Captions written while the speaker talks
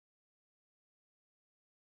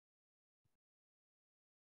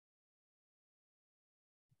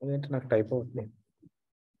అదేంటి నాకు టైప్ అవుతుంది.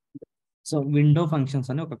 సో విండో ఫంక్షన్స్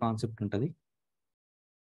అని ఒక కాన్సెప్ట్ ఉంటుంది.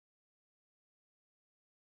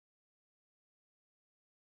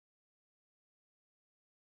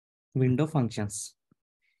 విండో ఫంక్షన్స్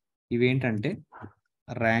ఇవేంటంటే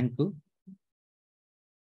ర్యాంక్,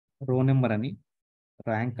 రో నెంబర్ అని,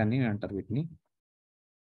 ర్యాంక్ అని అంటారు వీటిని.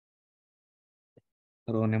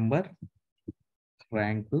 రో number,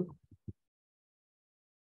 rank,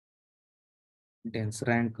 dense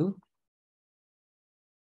rank,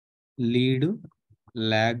 lead,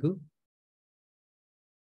 lag,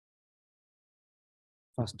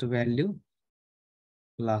 first value,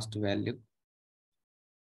 last value.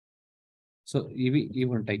 So ఇవి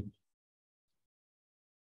ఉంటాయి.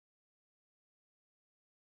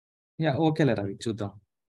 యా ఓకేలే రవి, చూద్దాం.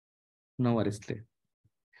 నో వరీస్లే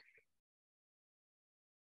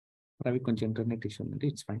రవి, కొంచెం ఇంటర్నెట్ ఇష్యూ ఉంది,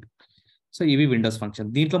 ఇట్స్ ఫైన్. సో ఇవి విండోస్ ఫంక్షన్.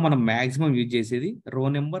 దీంట్లో మనం మాక్సిమం యూజ్ చేసేది రో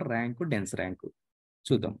నెంబర్, ర్యాంకు, డెన్స్ ర్యాంకు.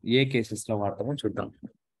 చూద్దాం ఏ కేసెస్లో వాడతామో చూద్దాం.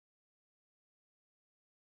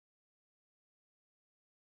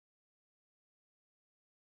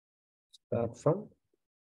 Start from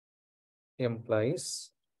employees.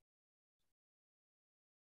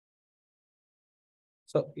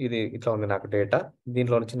 సో ఇది ఇట్లా ఉంది నాకు డేటా.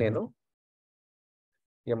 దీంట్లో నుంచి నేను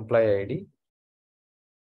employee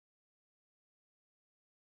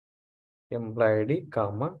ID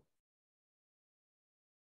comma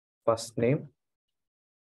first name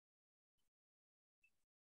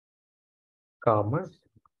comma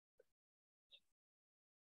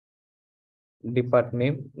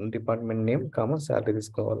department name comma salary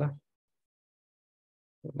తీసుకోవాలా,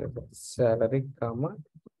 salary comma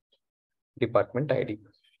department ID.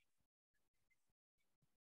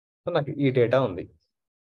 So నాకు ఈ డేటా ఉంది.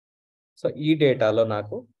 సో ఈ డేటాలో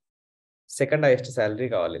నాకు సెకండ్ హైయెస్ట్ శాలరీ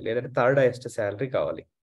కావాలి, లేదంటే థర్డ్ హైయెస్ట్ శాలరీ కావాలి.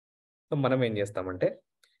 సో మనం ఏం చేస్తామంటే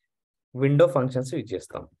విండో ఫంక్షన్స్ యూజ్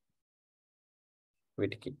చేస్తాం.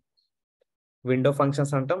 వీటికి విండో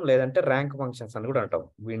ఫంక్షన్స్ అంటాం, లేదంటే ర్యాంక్ ఫంక్షన్స్ అని కూడా అంటాం.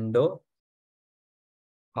 విండో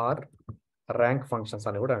ఆర్ ర్యాంక్ ఫంక్షన్స్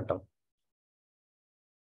అని కూడా అంటాం.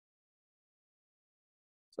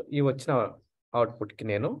 సో ఈ వచ్చిన అవుట్పుట్కి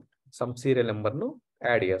నేను సమ్ సీరియల్ నెంబర్ను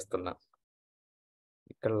యాడ్ చేస్తున్నా.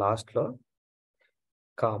 ఇక్కడ లాస్ట్లో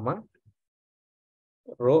కామా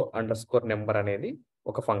రో అండర్స్కోర్ నెంబర్ అనేది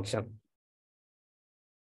ఒక ఫంక్షన్.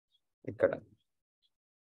 ఇక్కడ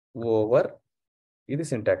ఓవర్ ఇది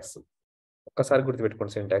సింటాక్స్. ఒక్కసారి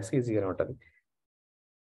గుర్తుపెట్టుకోండి, సింటాక్స్ ఈజీగానే ఉంటుంది.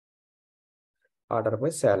 Order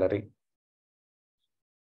by salary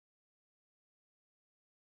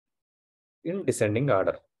in descending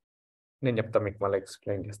order. నేను చెప్తాను మీకు, మళ్ళీ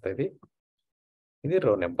ఎక్స్ప్లెయిన్ చేస్తా. ఇది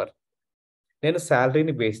రో నెంబర్. నేను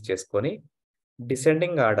శాలరీని బేస్ చేసుకొని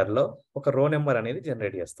డిసెండింగ్ ఆర్డర్లో ఒక రో నెంబర్ అనేది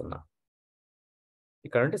జనరేట్ చేస్తున్నా.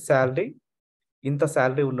 ఇక్కడ అంటే శాలరీ, ఇంత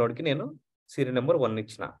శాలరీ ఉన్నోడికి నేను సీరియల్ నెంబర్ 1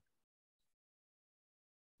 ఇచ్చిన.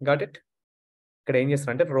 Got it. ఇక్కడ ఏం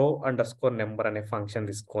చేస్తున్నా అంటే రో అండర్స్కోర్ నెంబర్ అనే ఫంక్షన్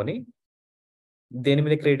తీసుకొని దేని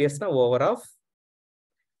మీద క్రియేట్ చేస్తున్నా, ఓవర్ ఆఫ్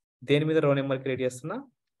దేని మీద రో నెంబర్ క్రియేట్ చేస్తున్నా,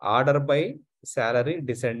 order by salary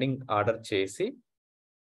descending order చేసి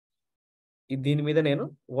దీని మీద నేను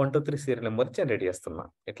 1 to 3 సీరియల్ నెంబర్ జనరేట్ చేస్తున్నా.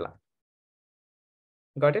 ఇట్లా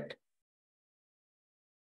గాట్ ఇట్.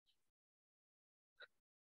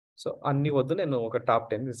 సో అన్ని వద్దు, నేను ఒక టాప్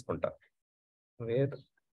 10 తీసుకుంటా. వేర్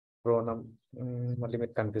రోనం మళ్ళీ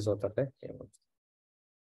మీరు కన్ఫ్యూజ్ అవుతారే ఏమవుతుంది.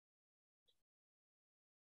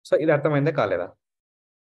 సో ఇది అర్థమైందా కాలేదా?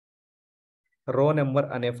 రో నెంబర్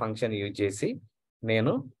అనే ఫంక్షన్ యూజ్ చేసి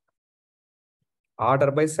నేను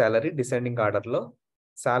ఆర్డర్ బై శాలరీ డిసెండింగ్ ఆర్డర్లో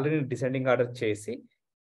శాలరీని డిసెండింగ్ ఆర్డర్ చేసి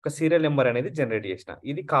ఒక సీరియల్ నెంబర్ అనేది జనరేట్ చేసిన.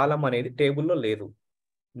 ఇది కాలం అనేది టేబుల్లో లేదు,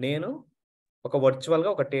 నేను ఒక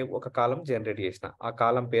వర్చువల్గా ఒక కాలం జనరేట్ చేసిన. ఆ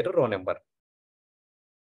కాలం పేరు రో నెంబర్.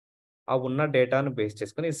 ఆ ఉన్న డేటాను బేస్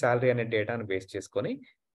చేసుకొని, శాలరీ అనే డేటాను బేస్ చేసుకొని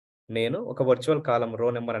నేను ఒక వర్చువల్ కాలం రో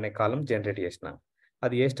నెంబర్ అనే కాలం జనరేట్ చేసిన.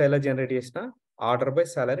 అది ఏ స్టైల్లో జనరేట్ చేసిన, ఆర్డర్ బై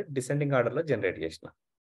శాలరీ డిసెండింగ్ ఆర్డర్లో జనరేట్ చేసిన.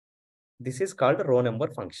 దిస్ ఈస్ కాల్డ్ రో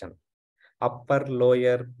number function. Upper,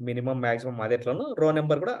 lower, minimum, maximum అదేట్లను రో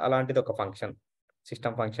నెంబర్ కూడా అలాంటిది ఒక ఫంక్షన్,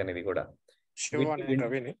 సిస్టమ్ ఫంక్షన్. ఇది కూడా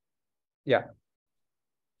యా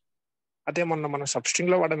అదే మొన్న మనం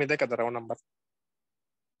సబ్స్ట్రింగ్ లో వాడడం ఇదే కదా రో నెంబర్.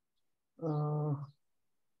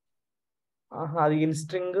 అది in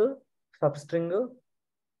string, sub string,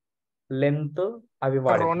 length అవి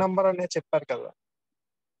రో నెంబర్ అనే చెప్పారు కదా.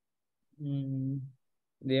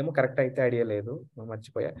 ఇదేమో కరెక్ట్ అయితే ఐడియా లేదు,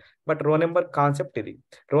 మర్చిపోయా. బట్ రో నెంబర్ కాన్సెప్ట్ ఇది.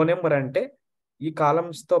 రో నెంబర్ అంటే ఈ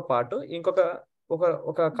కాలమ్స్ తో పాటు ఇంకొక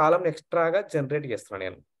ఒక కాలం ఎక్స్ట్రాగా జనరేట్ చేస్తున్నాను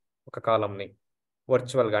నేను, ఒక కాలంని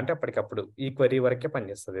వర్చువల్గా. అంటే అప్పటికప్పుడు ఈ క్వరీ వరకే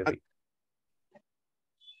పనిచేస్తుంది ఇది.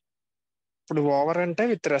 ఇప్పుడు ఓవర్ అంటే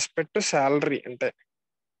విత్ రెస్పెక్ట్ టు శాలరీ అంటే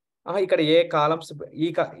ఇక్కడ ఏ కాలమ్స్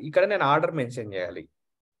ఇక్కడ నేను ఆర్డర్ మెన్షన్ చేయాలి.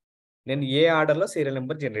 నేను ఏ ఆర్డర్లో సీరియల్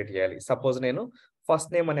నెంబర్ జనరేట్ చేయాలి. సపోజ్ నేను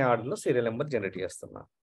ఫస్ట్ నేమ్ అనే ఆర్డర్లో సీరియల్ నెంబర్ జనరేట్ చేస్తున్నా.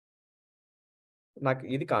 నాకు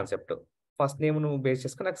ఇది కాన్సెప్ట్. ఫస్ట్ నేమ్ను బేస్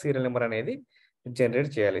చేసుకుని నాకు సీరియల్ నెంబర్ అనేది జనరేట్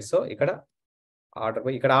చేయాలి. సో ఇక్కడ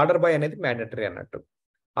ఆర్డర్ బై అనేది మ్యాండేటరీ అన్నట్టు.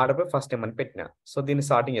 ఆర్డర్ బై ఫస్ట్ నేమ్ అని పెట్టినా. సో దీన్ని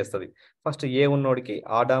సార్టింగ్ చేస్తుంది. ఫస్ట్ ఏ ఉన్నోడికి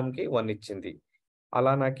ఆడామ్కి 1 ఇచ్చింది,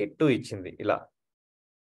 అలా నాకు 2 ఇచ్చింది. ఇలా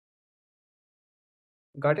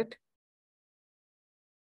గాట్ ఇట్.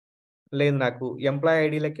 లేదు, నాకు ఎంప్లాయ్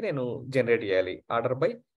ఐడీలకి నేను జనరేట్ చేయాలి ఆర్డర్ బై.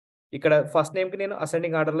 ఇక్కడ ఫస్ట్ నేమ్కి నేను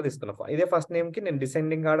అసెండింగ్ ఆర్డర్లో తీసుకున్నా. ఇదే ఫస్ట్ నేమ్కి నేను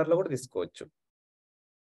డిసెండింగ్ ఆర్డర్లో కూడా తీసుకోవచ్చు.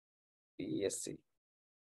 పిఎస్సి.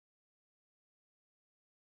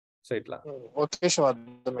 సో ఇట్లా ఓకే శివ,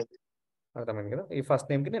 అర్థమైంది. అర్థమైంది కదా. ఈ ఫస్ట్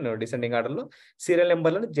నేమ్కి నేను డిసెండింగ్ ఆర్డర్లో సీరియల్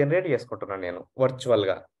నెంబర్లను జనరేట్ చేసుకుంటున్నాను నేను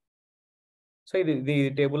వర్చువల్గా. సో ఇది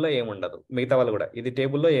టేబుల్లో ఏముండదు. మిగతా వాళ్ళు కూడా ఇది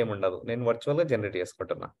టేబుల్లో ఏముండదు, నేను వర్చువల్గా జనరేట్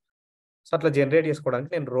చేసుకుంటున్నా. సో అట్లా జనరేట్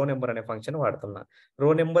చేసుకోవడానికి నేను రో నెంబర్ అనే ఫంక్షన్ వాడుతున్నా. రో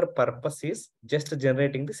number purpose is just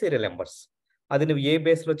generating the serial numbers. అది నువ్వు ఏ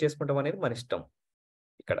బేస్లో చేసుకుంటావు అనేది మన ఇష్టం.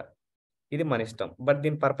 ఇక్కడ ఇది మన ఇష్టం. బట్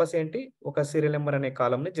దీని పర్పస్ ఏంటి? ఒక సీరియల్ నెంబర్ అనే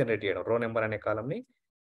కాలంని జనరేట్ చేయడం, రో నెంబర్ అనే కాలంని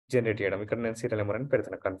జనరేట్ చేయడం. ఇక్కడ నేను సీరియల్ నెంబర్ అని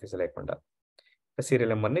పెడుతున్నా కన్ఫ్యూజ్ లేకుండా.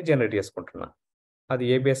 సీరియల్ నెంబర్ని జనరేట్ చేసుకుంటున్నా. అది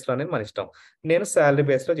ఏ బేస్లో అనేది మన ఇష్టం. నేను శాలరీ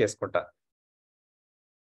బేస్లో చేసుకుంటా.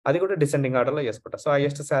 అది కూడా డిసెండింగ్ ఆర్డర్లో చేసుకుంటా. సో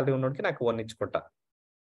హైయెస్ట్ శాలరీ ఉన్నోడికి నాకు 1 ఇచ్చుకుంటా.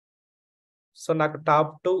 సో నాకు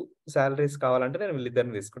టాప్ 2 శాలరీస్ కావాలంటే నేను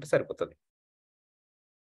వీళ్ళిద్దరిని తీసుకుంటే సరిపోతుంది.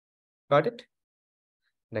 Got it.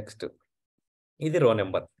 నెక్స్ట్ ఇది రో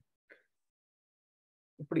నెంబర్.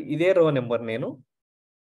 ఇప్పుడు ఇదే రో నెంబర్ నేను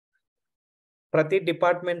ప్రతి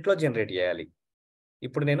డిపార్ట్మెంట్లో జనరేట్ చేయాలి.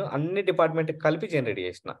 ఇప్పుడు నేను అన్ని డిపార్ట్మెంట్ కలిపి జనరేట్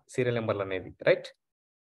చేసిన సీరియల్ నెంబర్లు అనేది, రైట్.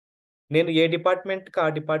 నేను ఏ డిపార్ట్మెంట్కి ఆ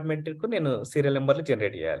డిపార్ట్మెంట్కు నేను సీరియల్ నెంబర్లు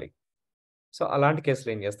జనరేట్ చేయాలి. సో అలాంటి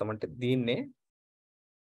కేసులు ఏం చేస్తామంటే దీన్నే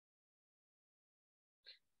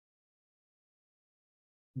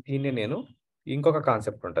నేను ఇంకొక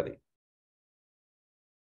కాన్సెప్ట్ ఉంటుంది.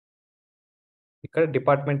 ఇక్కడ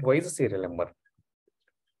డిపార్ట్మెంట్ వైజ్ సీరియల్ నెంబర్.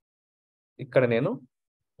 ఇక్కడ నేను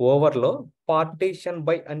ఓవర్లో పార్టీషన్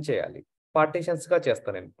బై అని చేయాలి. పార్టీషన్స్గా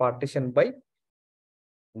చేస్తాను నేను. Partition by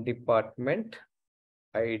department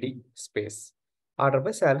ID space order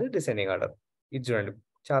by salary descending order. ఇది చూడండి,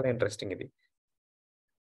 చాలా ఇంట్రెస్టింగ్ ఇది.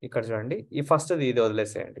 ఇక్కడ చూడండి, ఈ ఫస్ట్ ఇది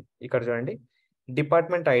వదిలేసేయండి. ఇక్కడ చూడండి,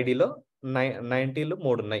 డిపార్ట్మెంట్ ఐడిలో 90లు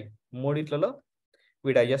 3 ఉన్నాయి. మూడిట్లలో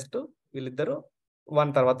వీడు హైయెస్ట్, వీళ్ళిద్దరు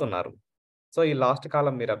 1 తర్వాత ఉన్నారు. సో ఈ లాస్ట్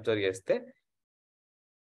కాలం మీరు అబ్జర్వ్ చేస్తే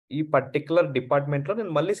ఈ పర్టికులర్ డిపార్ట్మెంట్లో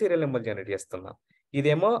నేను మళ్ళీ సీరియల్ నెంబర్ జనరేట్ చేస్తున్నా.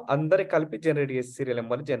 ఇదేమో అందరి కలిపి జనరేట్ చేసి సీరియల్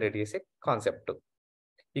నెంబర్ జనరేట్ చేసే కాన్సెప్ట్.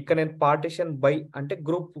 ఇక్కడ నేను పార్టిషన్ బై అంటే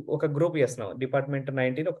ఒక గ్రూప్ చేస్తున్నాను. డిపార్ట్మెంట్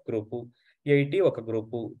 19 ఒక గ్రూపు, 80 ఒక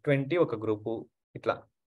గ్రూపు, 20 ఒక గ్రూపు, ఇట్లా.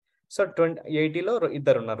 సో 80లో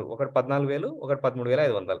ఇద్దరు ఉన్నారు, ఒకటి 14,000, ఒకటి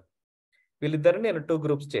 13,500. వీళ్ళిద్దరు నేను 2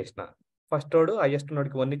 గ్రూప్స్ చేసిన. ఫస్ట్ వాడు హైయెస్ట్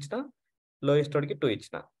ఉన్నోడికి 1 ఇచ్చిన, లోయెస్ట్ వాడికి 2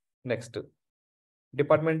 ఇచ్చిన. నెక్స్ట్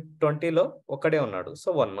డిపార్ట్మెంట్ 20లో ఒక్కడే ఉన్నాడు, సో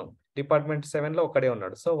 1. డిపార్ట్మెంట్ 7లో ఒక్కడే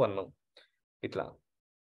ఉన్నాడు, సో 1. ఇట్లా.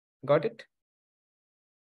 Got it.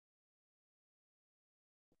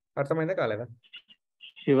 అర్థమైందా కాలేదా?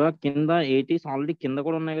 శివ కింద 80s ఆల్రెడీ కింద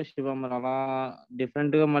కూడా ఉన్నాయి కదా శివ, మరి అలా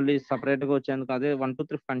డిఫరెంట్ గా మళ్ళీ సపరేట్ గా వచ్చేందుకు అదే 1 2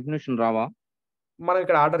 3 కంటిన్యూషన్ రావా? మనం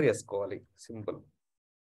ఇక్కడ ఆర్డర్ చేసుకోవాలి, సింపుల్.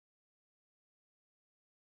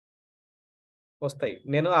 వస్తాయి.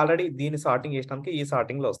 నేను ఆల్రెడీ దీన్ని సార్టింగ్ చేసినానికి ఈ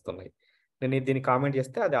సార్టింగ్లో వస్తున్నాయి. నేను దీన్ని కామెంట్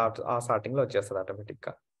చేస్తే అది ఆ సార్టింగ్లో వచ్చేస్తుంది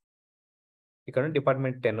ఆటోమేటిక్గా. ఇక్కడ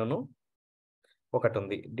డిపార్ట్మెంట్ 10ను ఒకటి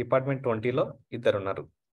ఉంది, డిపార్ట్మెంట్ 20లో ఇద్దరు ఉన్నారు,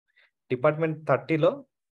 డిపార్ట్మెంట్ 30లో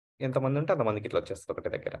ఎంతమంది ఉంటే అంతమందికి ఇట్లా వచ్చేస్తుంది ఒకటి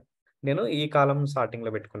దగ్గర. నేను ఈ కాలం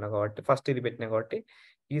సార్టింగ్లో పెట్టుకున్నా కాబట్టి, ఫస్ట్ ఇది పెట్టినా కాబట్టి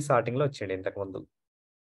ఈ సార్టింగ్లో వచ్చేయండి ఇంతకుముందు.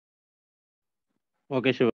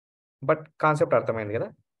 ఓకే శివ. బట్ కాన్సెప్ట్ అర్థమైంది కదా.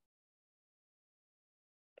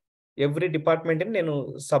 ఎవ్రీ డిపార్ట్మెంట్ని నేను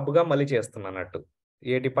సబ్గా మళ్ళీ చేస్తున్నాను అన్నట్టు.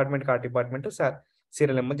 ఏ డిపార్ట్మెంట్కి ఆ డిపార్ట్మెంట్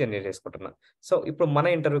సీరియల్ నెంబర్ జనరేట్ చేసుకుంటున్నా. సో ఇప్పుడు మన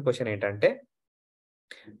ఇంటర్వ్యూ క్వశ్చన్ ఏంటంటే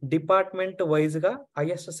డిపార్ట్మెంట్ వైజ్గా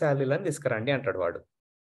హైయెస్ట్ శాలరీలను తీసుకురండి అంటాడు వాడు.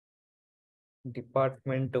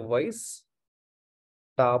 Department wise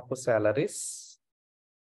top salaries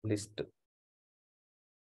list.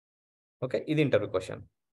 Okay, ఇది ఇంటర్వ్యూ క్వశ్చన్.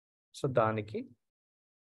 సో దానికి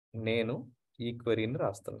నేను ఈ క్వెరీని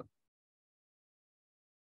రాస్తున్నా.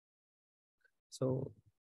 సో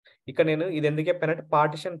ఇక్కడ నేను ఇది ఎందుకు చెప్పానంటే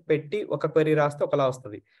పార్టిషన్ పెట్టి ఒక క్వెరీ రాస్తే ఒకలా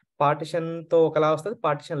వస్తుంది, పార్టిషన్తో ఒకలా వస్తుంది,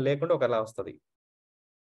 పార్టిషన్ లేకుండా ఒకలా వస్తుంది.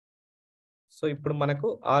 సో ఇప్పుడు మనకు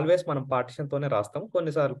ఆల్వేస్ మనం పార్టిషన్తోనే రాస్తాం,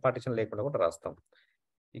 కొన్నిసార్లు పార్టిషన్ లేకుండా కూడా రాస్తాం.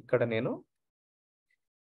 ఇక్కడ నేను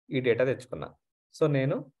ఈ డేటా తెచ్చుకున్నా. సో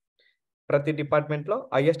నేను ప్రతి డిపార్ట్మెంట్లో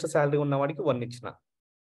హైయెస్ట్ శాలరీ ఉన్నవాడికి 1 ఇచ్చిన,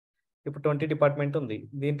 ఇప్పుడు 20 డిపార్ట్మెంట్ ఉంది,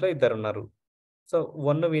 దీంట్లో ఇద్దరు ఉన్నారు. సో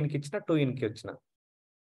 1 వీనికి ఇచ్చిన, 2 వీనికి వచ్చిన.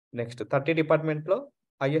 నెక్స్ట్ 30 డిపార్ట్మెంట్లో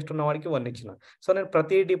హైయెస్ట్ ఉన్న వాడికి 1 ఇచ్చిన. సో నేను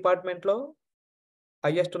ప్రతి డిపార్ట్మెంట్లో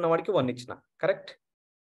హైయెస్ట్ ఉన్న వాడికి 1 ఇచ్చిన. కరెక్ట్?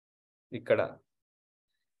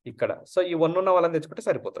 ఇక్కడ సో ఈ 1 ఉన్న వాళ్ళని తెచ్చుకుంటే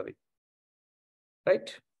సరిపోతుంది.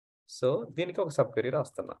 రైట్? సో దీనికి ఒక సబ్ క్వెరీ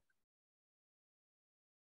రాస్తున్నా.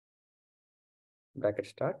 Bracket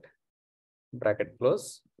start, bracket close,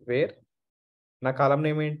 wear నా కాలం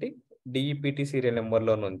నేమ్ ఏంటి, డిఈపిటి సీరియల్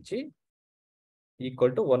నెంబర్లో నుంచి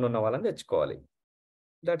ఈక్వల్ టు 1 ఉన్న వాళ్ళని తెచ్చుకోవాలి.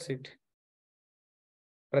 That's it.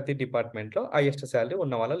 ప్రతి డిపార్ట్మెంట్లో హైయెస్ట్ శాలరీ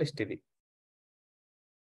ఉన్న వాళ్ళ లిస్ట్ ఇది.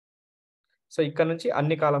 సో ఇక్కడ నుంచి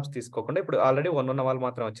అన్ని కాలమ్స్ తీసుకోకుండా, ఇప్పుడు ఆల్రెడీ 1 ఉన్న వాళ్ళు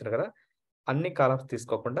మాత్రం వచ్చారు కదా, అన్ని కాలమ్స్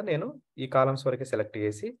తీసుకోకుండా నేను ఈ కాలమ్స్ వరకే సెలెక్ట్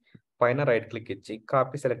చేసి పైన రైట్ క్లిక్ ఇచ్చి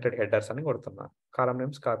కాపీ సెలెక్టెడ్ హెడర్స్ అని కొడుతున్నా. కాలం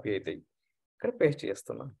నేమ్స్ కాపీ అవుతాయి, ఇక్కడ పేస్ట్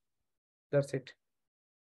చేస్తున్నా. That's it.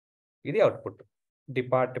 ఇది output.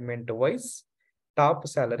 Department wise top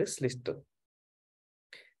salaries list.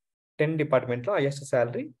 10 డిపార్ట్మెంట్లో హైయెస్ట్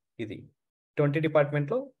శాలరీ ఇది. 20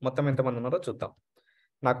 డిపార్ట్మెంట్లో మొత్తం ఎంతమంది ఉన్నారో చూద్దాం.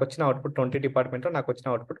 నాకు వచ్చిన అవుట్పుట్ 20 డిపార్ట్మెంట్లో నాకు వచ్చిన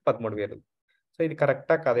అవుట్పుట్ 13,000. సో ఇది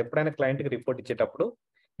కరెక్టా కాదు? ఎప్పుడైనా క్లయింట్కి రిపోర్ట్ ఇచ్చేటప్పుడు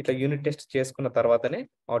ఇట్లా యూనిట్ టెస్ట్ చేసుకున్న తర్వాతనే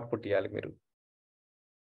అవుట్పుట్ ఇవ్వాలి మీరు.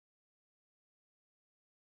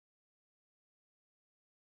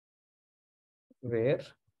 Wear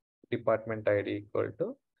department ID equal to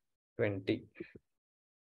 20.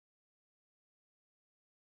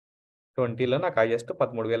 20లో నాకు హైయెస్ట్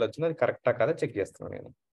 13,000 వచ్చింది. అది కరెక్టా కాదా చెక్ చేస్తున్నాను నేను.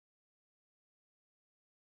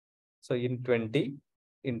 So in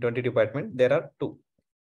 20 department there are 2.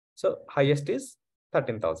 So highest is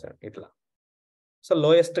 13,000 ఇట్లా. సో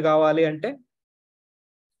లోయెస్ట్ కావాలి అంటే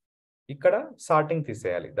ఇక్కడ సార్టింగ్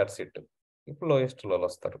తీసేయాలి. That's it. ఇప్పుడు లోయెస్ట్ లో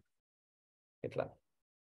వస్తారు ఇట్లా.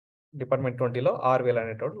 డిపార్ట్మెంట్ 20లో 6,000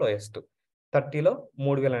 అనేటోడు లోయెస్ట్, 30లో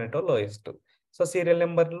 3,000 అనేటోడు లోయెస్ట్. సో సీరియల్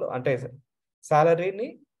నెంబర్లు అంటే శాలరీని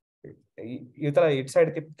ఇటు సైడ్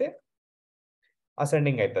తిప్పితే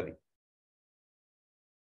అసెండింగ్ అవుతుంది.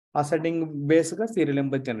 అసెండింగ్ బేస్గా సీరియల్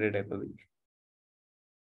నెంబర్ జనరేట్ అవుతుంది.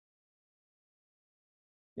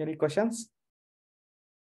 Any questions?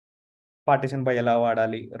 పార్టిషన్ బై ఎలా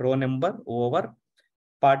వాడాలి? రో number over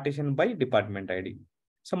partition by department ID.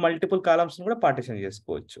 So multiple columns కూడా పార్టిషన్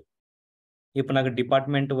చేసుకోవచ్చు. ఇప్పుడు నాకు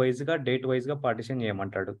డిపార్ట్మెంట్ వైజ్గా డేట్ వైజ్గా పార్టిషన్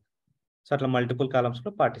చేయమంటాడు. సో అట్లా మల్టిపుల్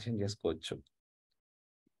కాలమ్స్లో పార్టిషన్ చేసుకోవచ్చు.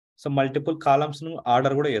 సో మల్టిపుల్ కాలమ్స్ను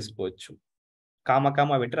ఆర్డర్ కూడా చేసుకోవచ్చు.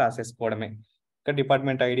 కామా పెట్టి రాసేసుకోవడమే. ఇక్కడ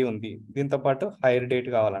డిపార్ట్మెంట్ ఐడి ఉంది, దీంతో పాటు హైర్ డేట్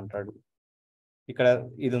కావాలంటాడు. ఇక్కడ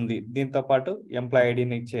ఇది ఉంది, దీంతో పాటు ఎంప్లాయ్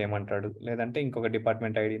ఐడిని చేయమంటాడు, లేదంటే ఇంకొక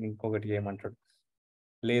డిపార్ట్మెంట్ ఐడిని ఇంకొకటి చేయమంటాడు.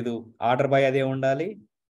 లేదు ఆర్డర్ బై అదే ఉండాలి,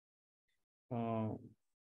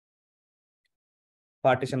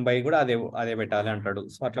 పార్టిషన్ బై కూడా అదే పెట్టాలి అంటాడు.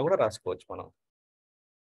 సో అట్లా కూడా రాసుకోవచ్చు మనం.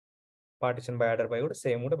 పార్టిషన్ బై ఆర్డర్ బై కూడా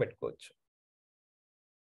సేమ్ కూడా పెట్టుకోవచ్చు.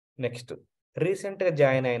 నెక్స్ట్ రీసెంట్గా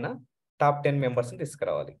జాయిన్ అయిన టాప్ 10 మెంబర్స్ని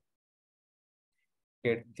తీసుకురావాలి.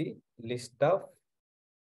 Get the list of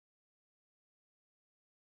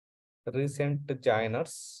recent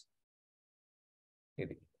joiners.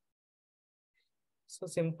 ఇది సో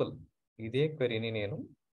సింపుల్. ఇదే క్వెరీని నేను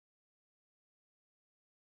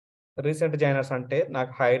రీసెంట్ జాయినర్స్ అంటే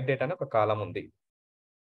నాకు హైర్ డేట్ అని ఒక కాలం ఉంది.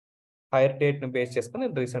 హైర్ డేట్ని బేస్ చేసుకుని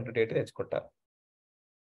నేను రీసెంట్ డేట్ తెచ్చుకుంటా.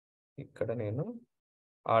 ఇక్కడ నేను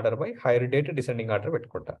order by hire date descending order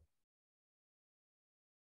పెట్టుకుంటా.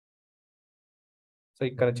 సో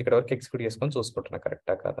ఇక్కడ నుంచి ఇక్కడ వరకు ఎక్స్క్యూట్ చేసుకొని చూసుకుంటున్నా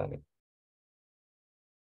కరెక్టా కాదా అని.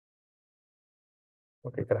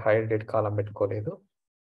 ఓకే, ఇక్కడ హైర్ డేట్ కాలం పెట్టుకోలేదు.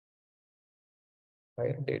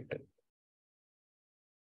 హైర్ డేట్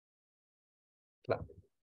ఇట్లా.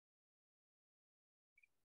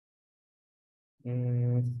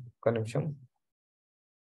 ఒక నిమిషం,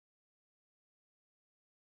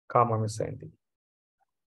 కామా మిస్ అయింది.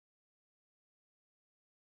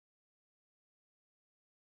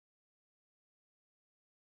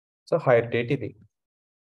 సో హైర్ డేట్ ఇది.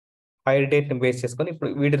 హైర్ డేట్ని బేస్ చేసుకొని ఇప్పుడు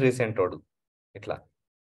వీడి రీసెంట్ వాడు ఇట్లా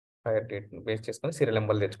హైర్ డేట్ని బేస్ చేసుకొని సీరియల్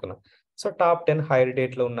నెంబర్లు తెచ్చుకున్నాం. సో టాప్ 10 హైర్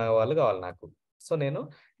డేట్లో ఉన్న వాళ్ళు కావాలి నాకు. సో నేను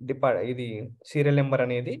ఇది సీరియల్ నెంబర్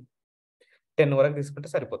అనేది 10 వరకు తీసుకుంటే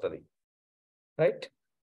సరిపోతుంది. రైట్?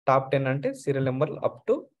 టాప్ 10 అంటే సీరియల్ నెంబర్ అప్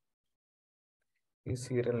టు ఈ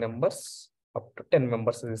serial numbers up to 10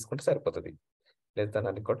 members తీసుకుంటే సరిపోతుంది. లెస్ దాన్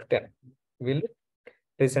అది కూడా 10. వీళ్ళు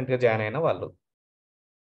రీసెంట్గా జాయిన్ అయిన వాళ్ళు,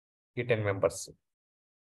 ఈ 10 మెంబర్స్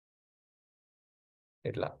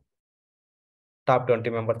ఇట్లా. టాప్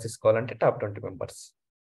 20 మెంబర్స్ తీసుకోవాలంటే టాప్ 20 మెంబర్స్.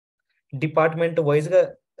 డిపార్ట్మెంట్ వైజ్గా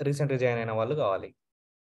రీసెంట్గా జాయిన్ అయిన వాళ్ళు కావాలి.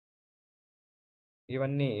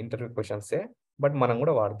 ఇవన్నీ ఇంటర్వ్యూ క్వశ్చన్సే, బట్ మనం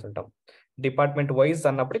కూడా వాడుతుంటాం. డిపార్ట్మెంట్ వైజ్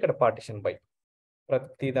అన్నప్పుడు ఇక్కడ పార్టిషన్ బై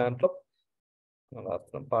ప్రతి దాంట్లో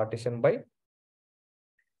partition by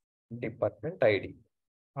department ID,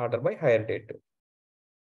 order by hire date.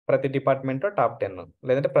 ప్రతి డిపార్ట్మెంట్లో టాప్ 10,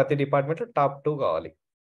 లేదంటే ప్రతి డిపార్ట్మెంట్లో టాప్ 2 కావాలి,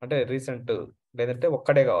 అంటే రీసెంట్, లేదంటే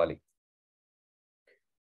ఒక్కడే కావాలి.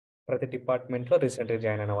 ప్రతి డిపార్ట్మెంట్లో రీసెంట్గా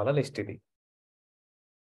జాయిన్ అయిన వాళ్ళ లిస్ట్ ఇది.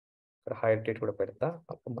 ఇక్కడ హైర్ డేట్ కూడా పెడతా,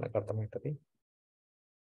 అప్పుడు మనకు అర్థమవుతుంది.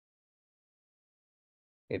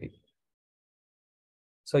 ఇది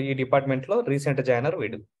సో ఈ డిపార్ట్మెంట్లో రీసెంట్ జాయినర్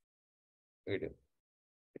వీడు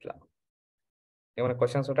ఇట్లా. ఏమైనా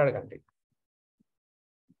క్వశ్చన్స్ ఉంటే అడగండి.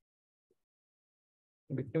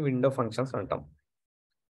 వీటిని విండో ఫంక్షన్స్ అంటాం.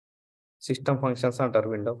 సిస్టమ్ ఫంక్షన్స్ అంటారు,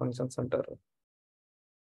 విండో ఫంక్షన్స్ అంటారు,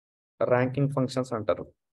 ర్యాంకింగ్ ఫంక్షన్స్ అంటారు,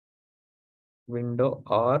 విండో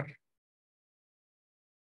ఆర్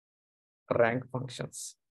ర్యాంక్ ఫంక్షన్స్.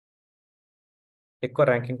 ఎక్కువ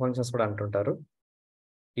ర్యాంకింగ్ ఫంక్షన్స్ కూడా అంటుంటారు.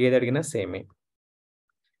 ఏది అడిగినా సేమే.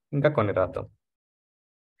 ఇంకా కొన్ని రాద్దాం.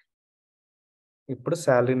 ఇప్పుడు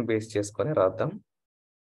శాలరీని బేస్ చేసుకొని రాద్దాం.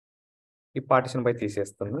 ఈ partition by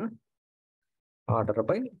తీసేస్తున్నా, order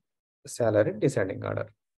by salary descending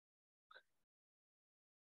order.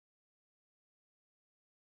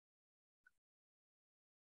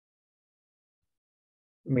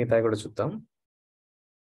 మిగతా కూడా చూద్దాం.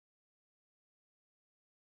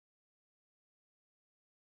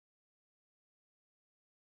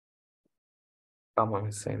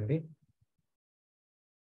 మిస్ అయింది.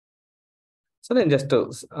 సో నేను జస్ట్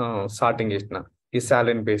సార్టింగ్ చేసిన ఈ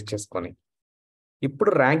శాలరీని బేస్ చేసుకొని.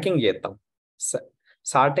 ఇప్పుడు ర్యాంకింగ్ చేద్దాం.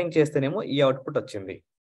 సార్టింగ్ చేస్తేనేమో ఈ అవుట్పుట్ వచ్చింది.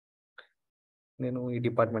 నేను ఈ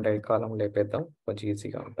డిపార్ట్మెంట్ ఐడి కాలం లేపేద్దాం, కొంచెం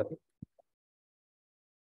ఈజీగా ఉంటుంది.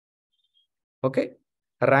 ఓకే,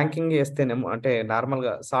 ర్యాంకింగ్ చేస్తేనేమో అంటే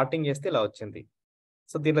నార్మల్గా సార్టింగ్ చేస్తే ఇలా వచ్చింది.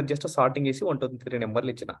 సో దీంట్లో జస్ట్ సార్టింగ్ చేసి 1 2 3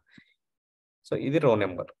 నెంబర్లు ఇచ్చిన. సో ఇది రో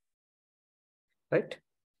నెంబర్, రైట్.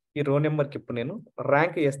 ఈ రో నెంబర్కి ఇప్పుడు నేను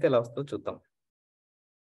ర్యాంక్ చేస్తే ఎలా వస్తుందో చూద్దాం.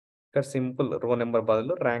 ఇక్కడ సింపుల్ రో నెంబర్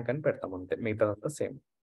బదులు ర్యాంక్ అని పెడతాం అంతే, మిగతాదంతా సేమ్.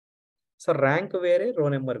 సో ర్యాంక్ వేరే, రో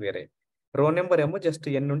నెంబర్ వేరే. రో నెంబర్ ఏమో జస్ట్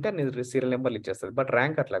ఎన్ని ఉంటే అన్ని సీరియల్ నెంబర్లు ఇచ్చేస్తుంది. బట్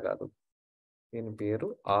ర్యాంక్ అట్లా కాదు. దీని పేరు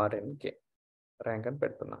ఆర్ఎన్కే, ర్యాంక్ అని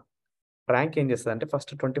పెడుతున్నా. ర్యాంక్ ఏం చేస్తుంది అంటే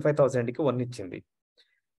ఫస్ట్ 25,000కి 1 ఇచ్చింది,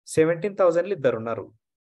 17,000 ఇద్దరు ఉన్నారు.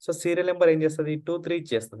 సో సీరియల్ నెంబర్ ఏం చేస్తుంది, 2 3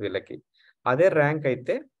 ఇచ్చేస్తుంది వీళ్ళకి. అదే ర్యాంక్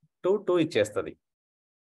అయితే 2 2 ఇచ్చేస్తుంది.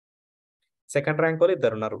 సెకండ్ ర్యాంక్ వాళ్ళు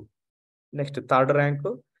ఇద్దరు ఉన్నారు. నెక్స్ట్ థర్డ్ ర్యాంక్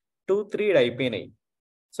 2 3 అయిపోయినాయి.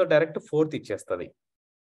 సో డైరెక్ట్ 4th ఇచ్చేస్తుంది.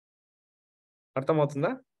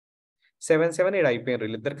 అర్థమవుతుందా? 7 7 ఈడ అయిపోయినారు,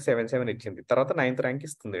 వీళ్ళిద్దరికి 7 7 ఇచ్చింది. తర్వాత 9th ర్యాంక్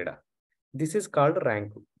ఇస్తుంది ఈడ. This is called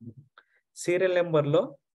rank. Serial నెంబర్లో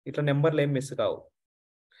ఇట్లా నెంబర్లు ఏం మిస్ కావు.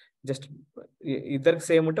 జస్ట్ ఇద్దరికి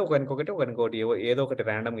సేమ్ ఉంటే ఒకరికొకటి ఏదో ఒకటి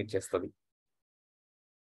ర్యాండమ్ ఇచ్చేస్తుంది.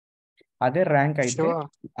 అదే ర్యాంక్ అయితే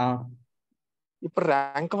ఇప్పుడు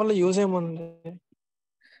ర్యాంక్ వల్ల యూజ్ ఏముంది?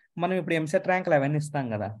 మనం ఇప్పుడు ఎంసెట్ ర్యాంకులు అవన్నీ ఇస్తాం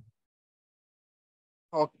కదా.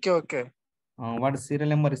 Okay okay. వాడు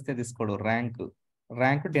సీరియల్ నెంబర్ ఇస్తే తీసుకోడు,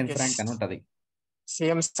 ర్యాంక్ డెన్స్ ర్యాంక్ అని ఉంటది.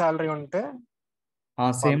 సేమ్ సాలరీ ఉంటే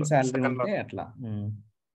సేమ్ శాలరీ ఉంటే అట్లా.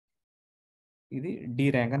 ఇది డి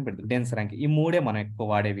ర్యాంక్ అని పెడుతుంది, డెన్స్ ర్యాంక్. ఈ మూడే మనం ఎక్కువ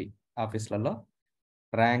వాడేవి ఆఫీస్లలో,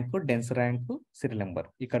 rank, dense rank, serial number.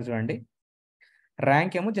 ఇక్కడ చూడండి,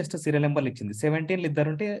 ర్యాంక్ ఏమో జస్ట్ సీరియల్ నెంబర్లు ఇచ్చింది. 17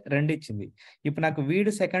 ఇద్దరుంటే 2 ఇచ్చింది. ఇప్పుడు నాకు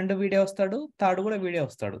వీడు సెకండ్ వీడే వస్తాడు, థర్డ్ కూడా వీడే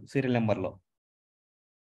వస్తాడు సీరియల్ నెంబర్లో.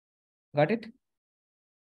 Got it?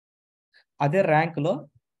 అదే ర్యాంకులో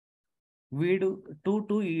వీడు 2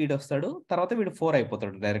 2 వీడు వస్తాడు, తర్వాత వీడు 4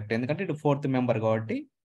 అయిపోతాడు డైరెక్ట్. ఎందుకంటే వీడు 4th మెంబర్ కాబట్టి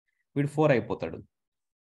వీడు 4 అయిపోతాడు.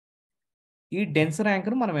 ఈ డెన్స్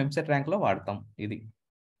ర్యాంక్ను మనం ఎంసెట్ ర్యాంక్లో వాడతాం. ఇది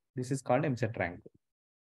this is called EAMCET rank.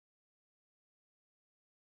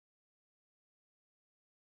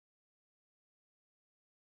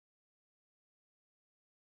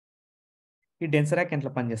 ఈ డెన్స్ ర్యాంక్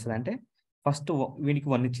ఎట్లా పనిచేస్తుంది అంటే ఫస్ట్ వీనికి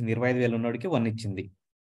 1 ఇచ్చింది, 25,000 ఉన్నోడికి 1 ఇచ్చింది.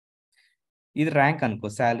 ఇది ర్యాంక్ అనుకో,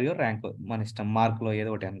 శాలరీ ర్యాంక్ మన ఇష్టం, మార్కులో ఏదో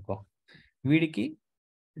ఒకటి అనుకో. వీడికి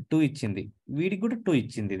 2 ఇచ్చింది, వీడికి కూడా 2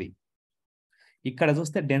 ఇచ్చింది. ఇది ఇక్కడ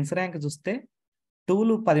చూస్తే డెన్స్ ర్యాంక్ చూస్తే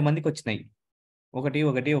 2లు 10 మందికి వచ్చినాయి. 1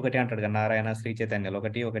 1 1 అంటాడు కదా నారాయణ, శ్రీ చైతన్యలు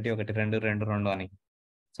 1 1 1 2 2 2 అని.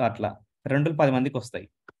 సో అట్లా 2లు 10 మందికి వస్తాయి.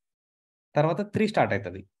 తర్వాత 3 స్టార్ట్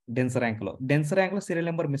అవుతుంది dense ర్యాంక్లో. Dense ర్యాంక్లో serial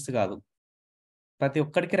number miss కాదు, ప్రతి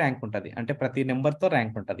ఒక్కడికి ర్యాంక్ ఉంటుంది, అంటే ప్రతి నెంబర్తో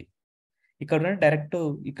ర్యాంక్ ఉంటుంది. ఇక్కడ డైరెక్ట్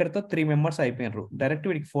ఇక్కడతో 3 మెంబర్స్ అయిపోయినారు, డైరెక్ట్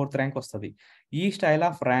వీడికి 4th ర్యాంక్ వస్తుంది. ఈ స్టైల్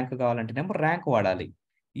ఆఫ్ ర్యాంక్ కావాలంటేనేమో ర్యాంక్ వాడాలి,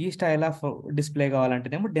 ఈ style of display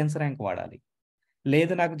కావాలంటేనేమో dense rank వాడాలి.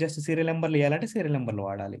 లేదు నాకు జస్ట్ సీరియల్ నెంబర్లు ఇవ్వాలంటే సీరియల్ నెంబర్లు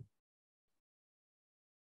వాడాలి.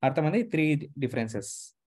 అర్థమైంది? 3 డిఫరెన్సెస్: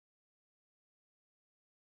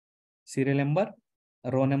 సీరియల్ నెంబర్,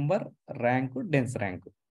 రో నెంబర్, ర్యాంకు, డెన్స్ ర్యాంకు.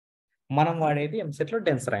 మనం వాడేది ఎంసెట్లో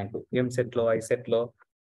డెన్స్ ర్యాంకు. ఎంసెట్లో, ఐసెట్లో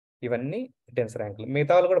ఇవన్నీ డెన్స్ ర్యాంకులు.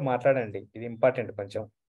 మిగతా వాళ్ళు కూడా మాట్లాడండి, ఇది ఇంపార్టెంట్ కొంచెం.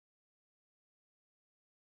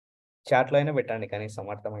 చాట్లో అయినా పెట్టండి కనీసం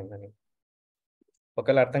అర్థమైందని.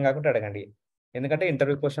 ఒకవేళ అర్థం కాకుండా అడగండి, ఎందుకంటే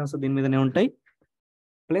ఇంటర్వ్యూ క్వశ్చన్స్ దీని మీదనే ఉంటాయి.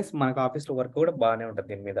 ప్లస్ మనకు ఆఫీస్లో వర్క్ కూడా బాగానే ఉంటుంది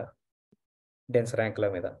దీని మీద, డెన్స్ ర్యాంకుల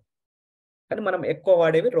మీద. కానీ మనం ఎక్కువ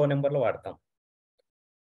వాడేవి రో నెంబర్లో వాడతాం.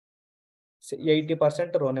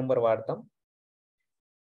 80% రో నెంబర్ వాడతాం.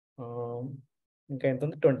 ఇంకా ఎంత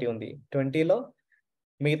ఉంది, 20 ఉంది. 20లో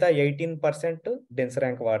మిగతా 18% డెన్స్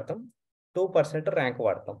ర్యాంక్ వాడతాం, 2% ర్యాంక్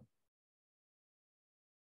వాడతాం.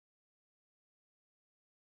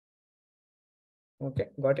 Okay,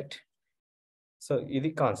 got it. సో ఇది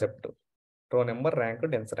కాన్సెప్ట్, రో నెంబర్, ర్యాంక్,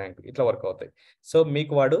 డెన్స్ ర్యాంక్ ఇట్లా వర్క్ అవుతాయి. సో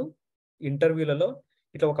మీకు వాడు ఇంటర్వ్యూలలో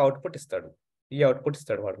ఇట్లా ఒక అవుట్పుట్ ఇస్తాడు, ఈ అవుట్పుట్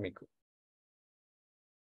ఇస్తాడు వాడు మీకు.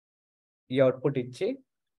 ఈ అవుట్పుట్ ఇచ్చి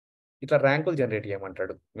ఇట్లా ర్యాంకులు జనరేట్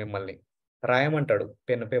చేయమంటాడు, మిమ్మల్ని రాయమంటాడు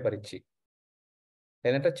పెన్ పేపర్ ఇచ్చి,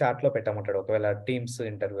 లేదంటే చాట్లో పెట్టమంటాడు ఒకవేళ టీమ్స్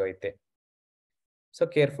ఇంటర్వ్యూ అయితే. సో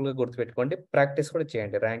కేర్ఫుల్గా గుర్తుపెట్టుకోండి, ప్రాక్టీస్ కూడా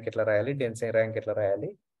చేయండి. ర్యాంక్ ఎట్లా రాయాలి, డెన్స్ ర్యాంక్ ఎట్లా రాయాలి,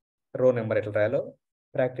 రో నెంబర్ ఎట్లా రాయాలో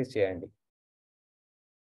ప్రాక్టీస్ చేయండి.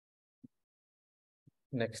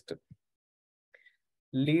 నెక్స్ట్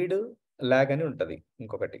లీడ్, లాగ్ అని ఉంటుంది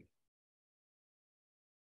ఇంకొకటి.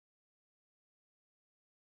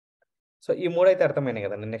 సో ఈ మూడైతే అర్థమైనాయి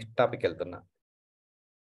కదా, నేను నెక్స్ట్ టాపిక్ వెళ్తున్నా.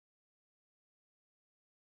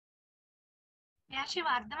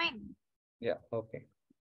 Yeah, okay.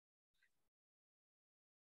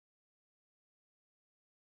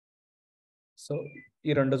 సో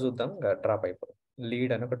ఈ రెండు చూద్దాం, డ్రాప్ అయిపోయి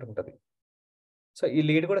లీడ్ అని ఒకటి ఉంటుంది. సో ఈ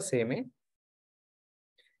లీడ్ కూడా సేమే.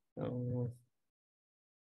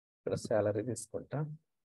 ఇక్కడ శాలరీ తీసుకుంటా,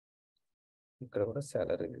 ఇక్కడ కూడా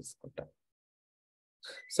శాలరీ తీసుకుంటా.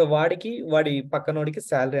 సో వాడి పక్కనోడికి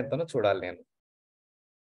శాలరీ ఎంతనో చూడాలి నేను.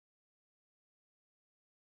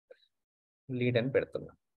 లీడ్ అని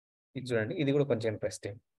పెడుతున్నా. ఇది చూడండి, ఇది కూడా కొంచెం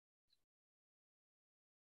ఇంట్రెస్టింగ్.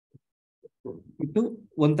 ఇటు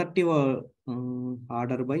 130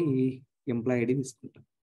 ఆర్డర్ బై ఎంప్లాయీ ఐడి తీసుకుంటాం,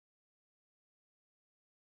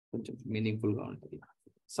 కొంచెం మీనింగ్ఫుల్ గా ఉంటుంది.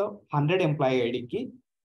 సో 100 ఎంప్లాయీ ఐడికి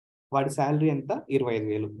వాడి శాలరీ ఎంత,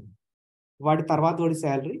 25,000. వాడి తర్వాత వాడి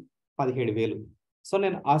శాలరీ 17,000. సో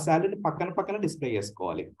నేను ఆ శాలరీని పక్కన పక్కన డిస్ప్లే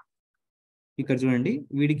చేసుకోవాలి. ఇక్కడ చూడండి,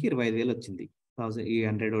 వీడికి 25,000 వచ్చింది, ఈ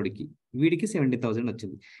 100 వాడికి. వీడికి 17,000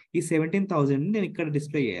 వచ్చింది. ఈ 17,000 నేను ఇక్కడ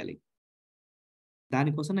డిస్ప్లే చేయాలి,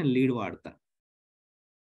 దానికోసం నేను లీడ్ వాడతా.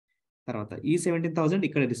 తర్వాత ఈ 17,000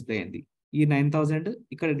 ఇక్కడ డిస్ప్లే అయింది, ఈ 9,000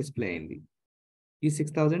 ఇక్కడ డిస్ప్లే అయింది, ఈ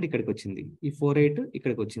 6,000 ఇక్కడికి వచ్చింది, ఈ 48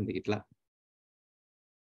 ఇక్కడికి వచ్చింది. ఇట్లా.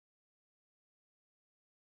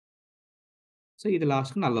 సో ఇది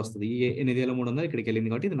లాస్ట్ నల్ వస్తుంది, ఈ 8,300 ఇక్కడికి వెళ్ళింది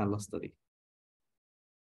కాబట్టి ఇది నల్ వస్తుంది.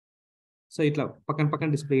 సో ఇట్లా పక్కన పక్కన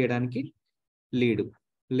డిస్ప్లే చేయడానికి లీడ్.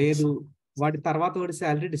 లేదు, వాడి తర్వాత వాడి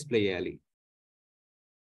శాలరీ డిస్ప్లే చేయాలి,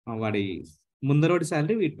 వాడి ముందరోడి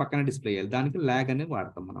శాలరీ వీటి పక్కన డిస్ప్లే చేయాలి, దానికి ల్యాగ్ అనేది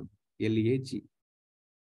వాడతాం మనం, LAG.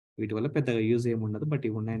 వీటి వల్ల పెద్దగా యూజ్ ఏమి ఉండదు, బట్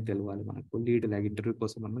ఇవి ఉన్నాయని తెలియాలి మనకు. లీడ్ ల్యాగ్ ఇంటర్వ్యూ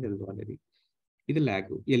కోసం మనం తెలియాలి. ఇది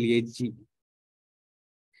ల్యాగ్, LAG.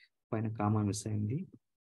 పైన కామా మిస్ అయింది.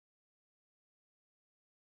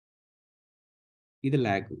 ఇది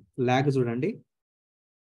ల్యాగ్. ల్యాగ్ చూడండి,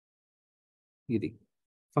 ఇది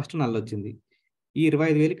ఫస్ట్ నల్ వచ్చింది, ఈ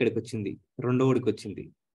 25,000 ఇక్కడికి వచ్చింది, రెండో ఓడికి వచ్చింది,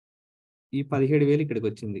 ఈ 17,000 ఇక్కడికి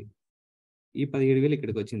వచ్చింది, ఈ 17,000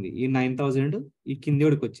 ఇక్కడికి వచ్చింది, ఈ 9,000 ఈ కింది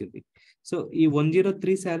ఓడికి వచ్చింది. సో ఈ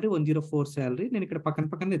 103 శాలరీ, 104 శాలరీ నేను ఇక్కడ పక్కన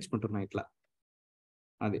పక్కన తెచ్చుకుంటున్నా. ఇట్లా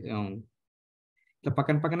అది ఇట్లా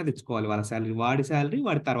పక్కన పక్కన తెచ్చుకోవాలి వాళ్ళ శాలరీ, వాడి శాలరీ,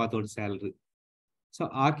 వాడి తర్వాత వాడి శాలరీ. సో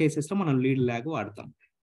ఆ కేసెస్లో మనం లీడ్ ల్యాగ్ వాడతాం.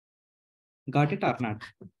 Got it or not?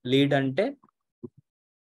 Lead అంటే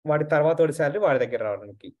వాడి తర్వాత వాడి శాలరీ వాడి దగ్గర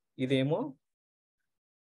రావడానికి. ఇదేమో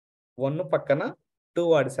 1 పక్కన 2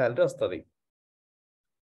 వాడి శాలరీ వస్తుంది.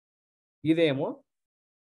 ఇదేమో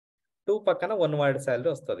 2 పక్కన 1 వాడి శాలరీ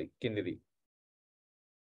వస్తుంది కిందిది.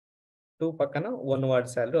 2 పక్కన 1 వాడి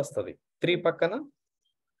శాలరీ వస్తుంది. 3 పక్కన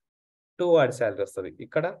 2 వాడి శాలరీ వస్తుంది.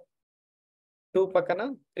 ఇక్కడ 2 పక్కన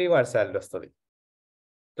 3 వాడి శాలరీ వస్తుంది.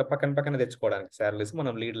 ఇట్లా పక్కన పక్కన తెచ్చుకోవడానికి శాలరీస్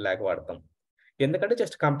మనం లీడ్ ల్యాగ్ వాడతాం. ఎందుకంటే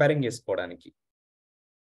జస్ట్ కంపేరింగ్ చేసుకోవడానికి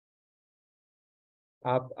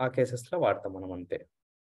ఆ కేసెస్లో వాడతాం మనం, అంతే.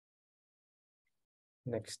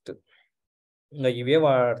 నెక్స్ట్ ఇంకా ఇవే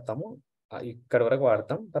వాడతాము, ఇక్కడ వరకు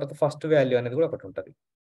వాడతాం. తర్వాత ఫస్ట్ వాల్యూ అనేది కూడా ఒకటి ఉంటుంది.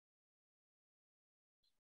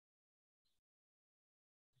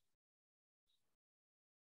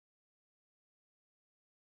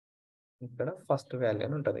 ఇక్కడ ఫస్ట్ వాల్యూ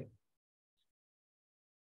అని ఉంటుంది.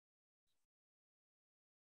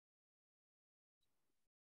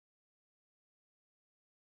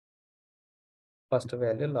 First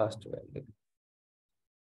value, last value.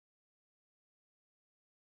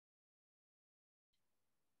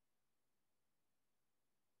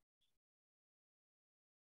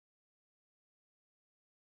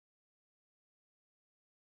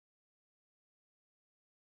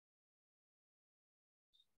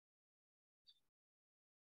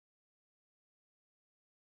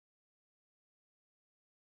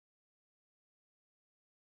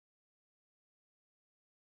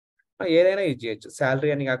 ఏదైనా యూజ్ చేయొచ్చు. శాలరీ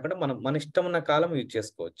అని కాకుండా మనం మన ఇష్టం ఉన్న కాలం యూజ్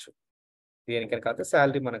చేసుకోవచ్చు. దేనికని కాకపోతే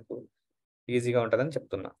శాలరీ మనకు ఈజీగా ఉంటుందని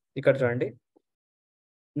చెప్తున్నా. ఇక్కడ చూడండి,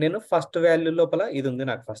 నేను ఫస్ట్ వాల్యూ లోపల ఇది ఉంది,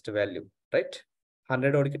 నాకు ఫస్ట్ వాల్యూ రైట్.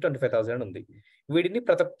 100 ఓడికి 25,000 ఉంది. వీటిని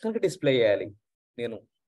ప్రతి ఒక్కరికి డిస్ప్లే చేయాలి. నేను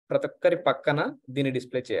ప్రతి ఒక్కరి పక్కన దీన్ని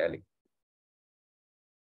డిస్ప్లే చేయాలి.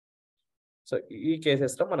 సో ఈ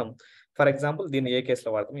కేసెస్లో మనం ఫర్ ఎగ్జాంపుల్ దీన్ని ఏ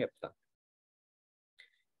కేసులో వాడతామో చెప్తా.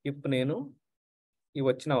 ఇప్పుడు నేను ఈ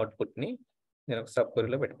వచ్చిన అవుట్పుట్ని నేను ఒక సబ్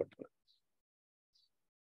క్వరీలో పెట్టుకుంటున్నాను.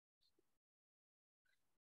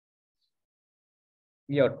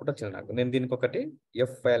 ఈ అవుట్పుట్ వచ్చింది నాకు. నేను దీనికి ఒకటి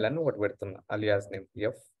ఎఫ్ వాల్యూ అని ఒకటి పెడుతున్నా, alias name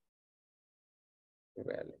F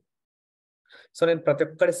value. So నేను ప్రతి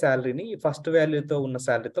ఒక్కరి శాలరీని ఈ ఫస్ట్ వాల్యూతో ఉన్న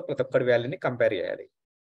శాలరీతో ప్రతి ఒక్కరి వాల్యూని కంపేర్ చేయాలి.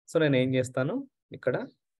 సో నేను ఏం చేస్తాను, ఇక్కడ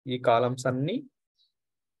ఈ కాలమ్స్ అన్ని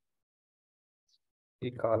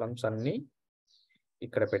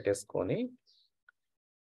ఇక్కడ పెట్టేసుకొని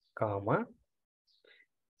comma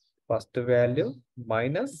first value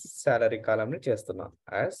minus salary కాలమ్ని చేస్తున్నాను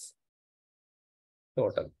యాజ్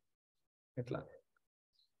టోటల్ ఇట్లా.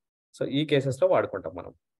 సో ఈ కేసెస్లో వాడుకుంటాం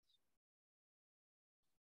మనం.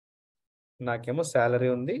 నాకేమో శాలరీ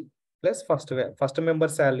ఉంది ప్లస్ ఫస్ట్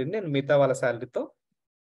మెంబర్ శాలరీని నేను మిగతా వాళ్ళ శాలరీతో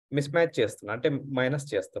మిస్ మ్యాచ్ చేస్తున్నా, అంటే మైనస్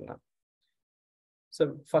చేస్తున్నా. సో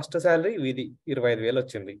ఫస్ట్ శాలరీ ఇది 25,000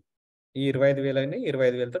 వచ్చింది. ఈ 25,000ని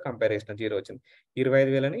 25,000తో కంపేర్ చేసిన, 0 వచ్చింది.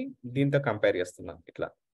 25,000ని దీంతో కంపేర్ చేస్తున్నా ఇట్లా.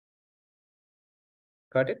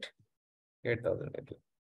 Got it? 8,000 ఇట్లా.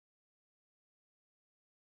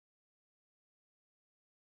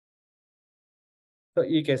 సో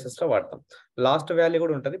ఈ కేసెస్లో వాడతాం. లాస్ట్ వాల్యూ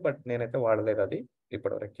కూడా ఉంటుంది, బట్ నేనైతే వాడలేదు అది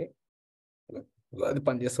ఇప్పటివరకు. అది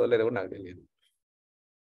పనిచేస్తో లేదో కూడా నాకు తెలియదు.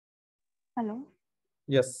 హలో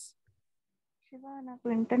ఎస్ శివ, నాకు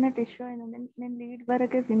ఇంటర్నెట్ ఇష్యూ అయినండి. నేను లీడ్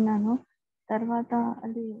వరకే విన్నాను, తర్వాత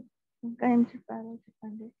అది ఇంకా ఏం చెప్పారో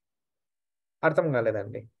చెప్పండి. అర్థం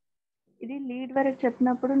కాలేదండి. ఇది లీడ్ వరకు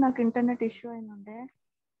చెప్పినప్పుడు నాకు ఇంటర్నెట్ ఇష్యూ అయినుండే,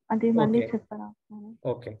 అది మళ్ళీ ఓకే చెప్పరా?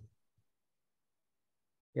 ఓకే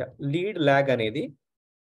యా, లీడ్ ల్యాగ్ అనేది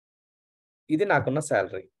ఇది నాకున్న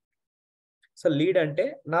శాలరీ. సో లీడ్ అంటే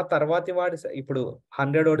నా తర్వాతి వాడి ఇప్పుడు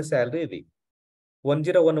 100 వాడి శాలరీ ఇది,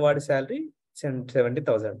 101 వాడి శాలరీ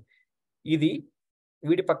 70,000. ఇది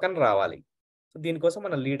వీడి పక్కన రావాలి. సో దీనికోసం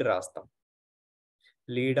మనం లీడ్ రాస్తాం.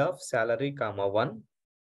 Lead of salary comma 1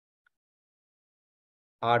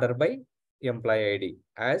 order by employee ID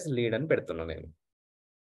as lead అని పెడుతున్నాను నేను.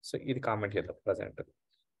 సో ఇది కామెంట్ చేద్దాం ప్రజెంట్.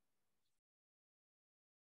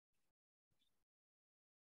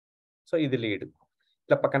 సో ఇది లీడ్.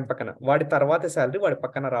 ఇట్లా పక్కన వాడి తర్వాత శాలరీ వాడి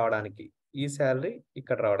పక్కన రావడానికి, ఈ శాలరీ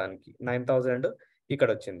ఇక్కడ రావడానికి 9,000 ఇక్కడ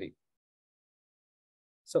వచ్చింది.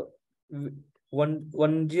 So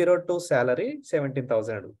 102 salary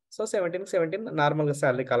 17,000. సో 17 నార్మల్గా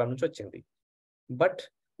శాలరీ కాలం నుంచి వచ్చింది. బట్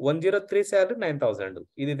 103 శాలరీ 9,000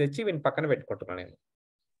 ఇది తెచ్చి వీని పక్కన పెట్టుకుంటున్నాను నేను.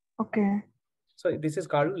 Okay. So this is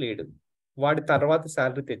called lead. వాడి తర్వాత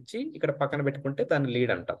శాలరీ తెచ్చి ఇక్కడ పక్కన పెట్టుకుంటే దాన్ని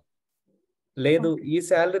లీడ్ అంటాం. లేదు ఈ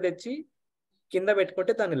శాలరీ తెచ్చి కింద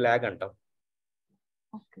పెట్టుకుంటే దాన్ని ల్యాగ్ అంటాం.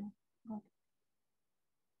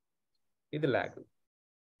 ఇది ల్యాగ్.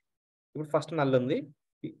 ఇప్పుడు ఫస్ట్ నల్ ఉంది,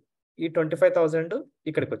 ఈ 25,000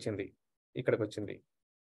 ఇక్కడికి వచ్చింది, ఈ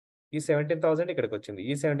 17,000 ఇక్కడికి వచ్చింది,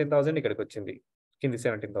 ఈ 17,000 ఇక్కడికి వచ్చింది, కింది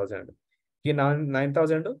 17,000. ఈ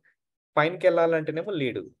 9,000 పైనకి వెళ్ళాలంటేనేమో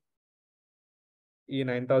లీడు, ఈ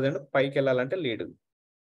 9,000 పైకి వెళ్ళాలంటే లీడు,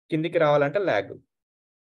 కిందికి రావాలంటే ల్యాగ్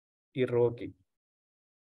ఈ రోకి.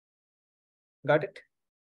 Got it?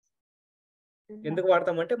 ఎందుకు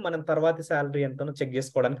వాడతామంటే మనం తర్వాతి శాలరీ ఎంతనో చెక్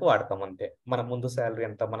చేసుకోవడానికి వాడతాం అంతే. మన ముందు శాలరీ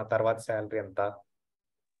ఎంత, మన తర్వాత శాలరీ ఎంత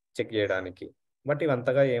చెక్ చేయడానికి. బట్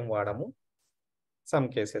ఇవంతగా ఏం వాడము, సమ్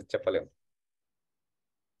కేసెస్ చెప్పలేము.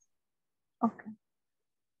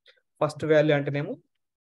 ఫస్ట్ వాల్యూ అంటేనేమో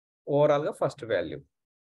ఓవరాల్గా ఫస్ట్ వాల్యూ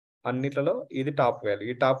అన్నిట్లలో ఇది టాప్ వాల్యూ.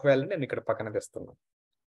 ఈ టాప్ వాల్యూ నేను ఇక్కడ పక్కన తెస్తున్నాను.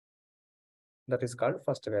 That is called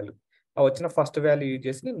first value. ఆ వచ్చిన ఫస్ట్ వాల్యూ యూజ్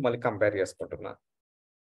చేసి నేను మళ్ళీ కంపేర్ చేసుకుంటున్నాను.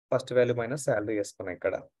 ఫస్ట్ వాల్యూ మైనస్ శాలరీ వేసుకున్నాను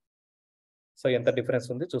ఇక్కడ. సో ఎంత డిఫరెన్స్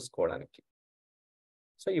ఉంది చూసుకోవడానికి.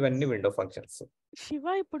 సో ఇవన్నీ విండో ఫంక్షన్స్. శివ,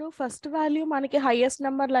 ఇప్పుడు ఫస్ట్ వాల్యూ మనకి హైయెస్ట్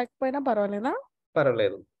నెంబర్ లేకపోయినా పర్వాలేదా?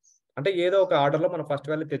 పర్వాలేదు. అంటే ఏదో ఒక ఆర్డర్లో మనం ఫస్ట్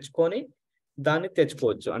వాల్యూ తెచ్చుకొని దాన్ని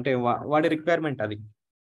తెచ్చుకోవచ్చు. అంటే వాడి రిక్వైర్మెంట్ అది.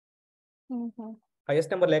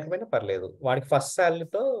 హైయెస్ట్ నెంబర్ లేకపోయినా పర్లేదు, వాడికి ఫస్ట్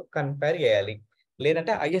శాలరీతో కంపేర్ చేయాలి.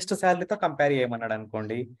 లేదంటే హైయెస్ట్ శాలరీతో కంపేర్ చేయమన్నాడు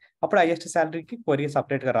అనుకోండి, అప్పుడు హైయెస్ట్ శాలరీకి క్వరీ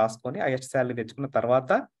సపరేట్గా రాసుకొని హైయెస్ట్ శాలరీ తెచ్చుకున్న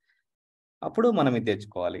తర్వాత అప్పుడు మనం ఇది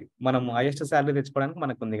తెచ్చుకోవాలి. మనం హైయెస్ట్ శాలరీ తెచ్చుకోవడానికి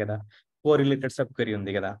మనకు ఉంది కదా, రిలేటెడ్ సబ్ క్వరీ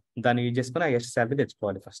ఉంది కదా, దాన్ని యూజ్ చేసుకుని హైయెస్ట్ శాలరీ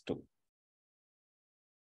తెచ్చుకోవాలి first.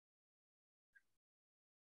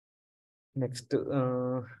 Next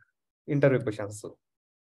interview questions.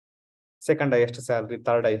 Second highest salary,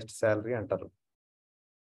 third highest salary అంటారు.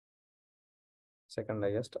 Second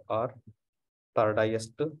highest or third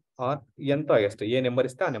highest are ఎంతో హైయెస్ట్, ఏ నెంబర్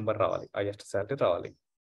ఇస్తే ఆ నెంబర్ రావాలి, హైయెస్ట్ శాలరీ రావాలి.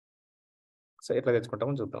 సో ఎట్లా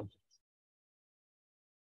తెచ్చుకుంటామో చూద్దాం.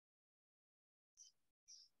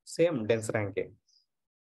 Same dense ర్యాంకే.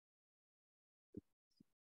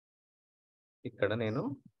 ఇక్కడ నేను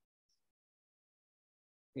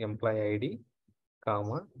employee ID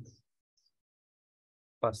comma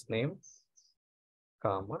first name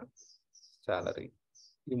comma salary,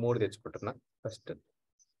 ఈ 3 తెచ్చుకుంటున్నా. ఫస్ట్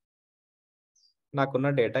నాకున్న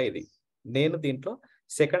డేటా ఇది. నేను దీంట్లో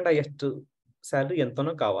సెకండ్ హైయెస్ట్ శాలరీ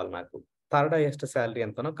ఎంతనో కావాలి, నాకు థర్డ్ హైయెస్ట్ శాలరీ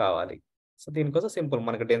ఎంతనో కావాలి. సో దీనికోసం సింపుల్,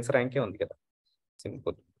 మనకు డెన్స్ ర్యాంకే ఉంది కదా,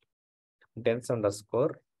 simple dense under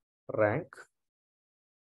score rank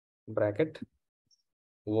bracket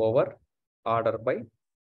over order by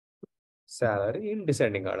salary in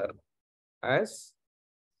descending order as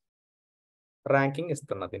ranking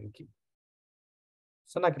ఇస్తున్నా దీనికి.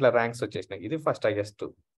 సో నాకు ఇలా ర్యాంక్స్ వచ్చేసినాయి. ఇది ఫస్ట్ హైయెస్ట్,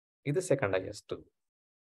 ఇది సెకండ్ హైయెస్ట్,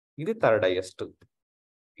 ఇది థర్డ్ హైయెస్ట్,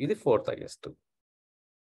 ఇది ఫోర్త్ హైయెస్ట్,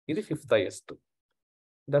 ఇది ఫిఫ్త్ హైయెస్ట్.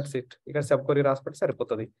 That's it. ఇక్కడ సబ్ క్వరీ రాసుకుంటే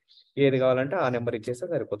సరిపోతుంది. ఏది కావాలంటే ఆ నెంబర్ ఇచ్చేస్తే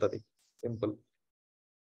సరిపోతుంది. సింపుల్.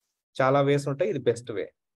 చాలా వేస్ ఉంటాయి, ఇది best way.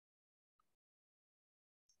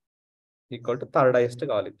 Equal to third highest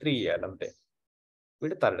కావాలి, 3 ఇవ్వాలి అంతే.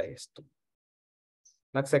 వీడు థర్డ్ హైయెస్ట్.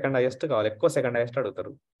 నాకు సెకండ్ హైయెస్ట్ కావాలి, ఎక్కువ సెకండ్ హైయెస్ట్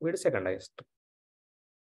అడుగుతారు. వీడు సెకండ్ హైయెస్ట్.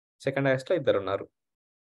 సెకండ్ హైయెస్ట్లో 2 ఉన్నారు.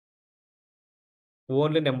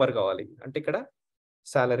 ఓన్లీ నెంబర్ కావాలి అంటే ఇక్కడ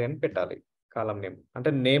శాలరీ అని పెట్టాలి, కాలం నేమ్. అంటే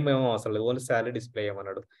నేమ్ ఏమో అసలు ఓన్లీ శాలరీ డిస్ప్లే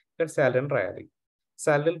చేయమన్నాడు. ఇక్కడ శాలరీ అని రాయాలి.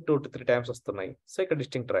 శాలరీలు 2 to 3 టైమ్స్ వస్తున్నాయి. సో ఇక్కడ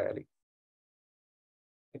డిస్టింక్ట్ రాయాలి.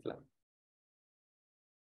 ఇట్లా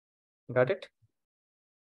గాట్ ఇట్.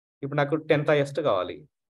 ఇప్పుడు నాకు 10th హైయెస్ట్ కావాలి.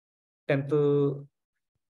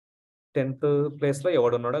 10th ప్లేస్లో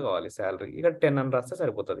ఎవడున్నాడో కావాలి శాలరీ. ఇక్కడ 10 అని రాస్తే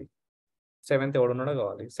సరిపోతుంది. 7th ఎవడున్నాడో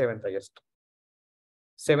కావాలి, 7th హైయెస్ట్.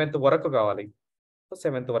 7th వరకు కావాలి. సో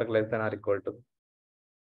 7th వరకు less than are equal to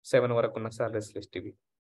 7 వరకు ఉన్న శాలరీస్ లిస్ట్ ఇవి.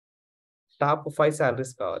 టాప్ 5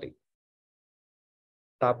 శాలరీస్ కావాలి.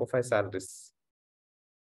 టాప్ 5 శాలరీస్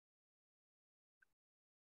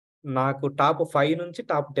నాకు టాప్ 5 నుంచి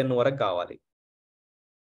టాప్ 10 వరకు కావాలి.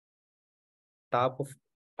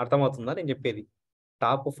 అర్థమవుతుందా నేను చెప్పేది?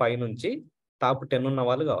 టాప్ 5 నుంచి టాప్ 10 ఉన్న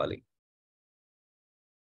వాళ్ళు కావాలి.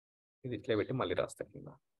 ఇది ఇట్లా పెట్టి మళ్ళీ రాస్తా కింద.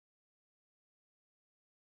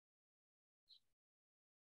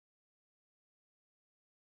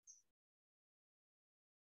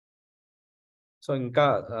 సో ఇంకా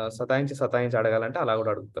సతాయించి అడగాలంటే అలా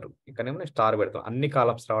కూడా అడుగుతారు. ఇక్కడేమో నేను స్టార్ పెడతాను. అన్ని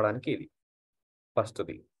కాలమ్స్ రావడానికి ఇది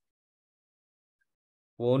ఫస్ట్ది.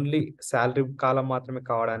 ఓన్లీ శాలరీ కాలం మాత్రమే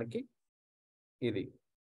కావడానికి ఇది.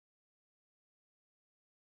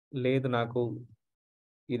 లేదు నాకు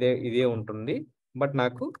ఇదే ఉంటుంది, బట్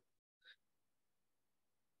నాకు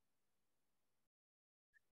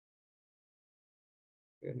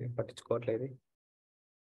పట్టించుకోవట్లేదు.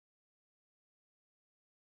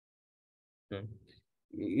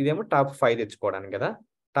 ఇదేమో టాప్ 5 తెచ్చుకోవడానికి కదా.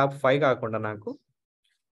 టాప్ 5 కాకుండా నాకు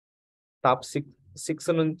టాప్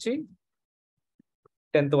 6 నుంచి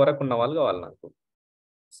 10th వరకు ఉన్న వాళ్ళు కావాలి. నాకు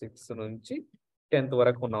 6 నుంచి 10th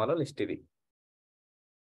వరకు ఉన్న వాళ్ళ లిస్ట్ ఇది.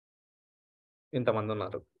 ఇంతమంది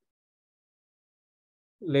ఉన్నారు.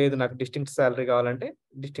 లేదు నాకు డిస్టింక్ట్ శాలరీ కావాలంటే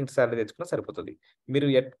డిస్టింక్ట్ శాలరీ తెచ్చుకున్నా సరిపోతుంది. మీరు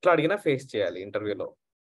ఎట్లా అడిగినా ఫేస్ చేయాలి ఇంటర్వ్యూలో.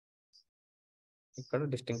 ఇక్కడ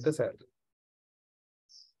డిస్టింక్ట్ శాలరీ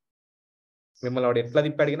మిమ్మల్ని వాడు ఎట్లా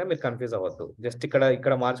తిప్పి అడిగినా మీరు కన్ఫ్యూజ్ అవ్వద్దు. జస్ట్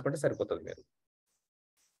ఇక్కడ మార్చుకుంటే సరిపోతుంది మీరు.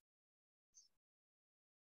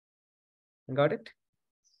 Got it.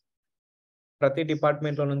 ప్రతి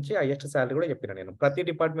డిపార్ట్మెంట్లో నుంచి హైయెస్ట్ శాలరీ కూడా చెప్పిన నేను. ప్రతి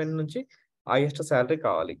డిపార్ట్మెంట్ నుంచి హైయెస్ట్ శాలరీ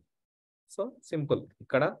కావాలి. So simple.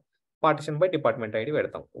 ఇక్కడ పార్టిషన్ బై డిపార్ట్మెంట్ ఐడి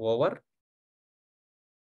పెడతాం. Over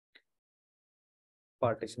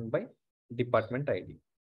partition by department ID.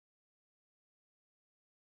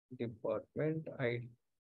 Department ID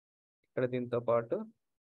ఇక్కడ దీంతో పాటు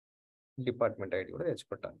డిపార్ట్మెంట్ ఐడి కూడా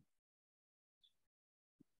తెచ్చుకుంటాను.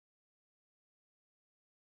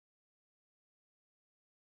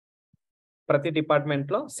 ప్రతి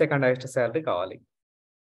డిపార్ట్మెంట్లో సెకండ్ హైయెస్ట్ శాలరీ కావాలి.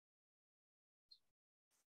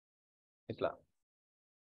 ఇట్లా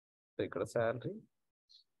ఇక్కడ శాలరీ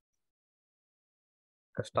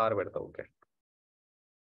స్టార్ పెడతా. ఓకే.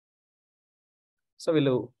 సో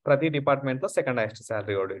వీళ్ళు ప్రతి డిపార్ట్మెంట్లో సెకండ్ హైయెస్ట్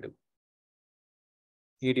శాలరీ ఓడాడు.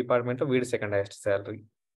 ఈ డిపార్ట్మెంట్లో వీడి సెకండ్ హైయెస్ట్ శాలరీ,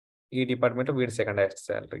 ఈ డిపార్ట్మెంట్లో వీడి సెకండ్ హైయెస్ట్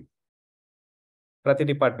శాలరీ. ప్రతి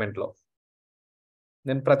డిపార్ట్మెంట్లో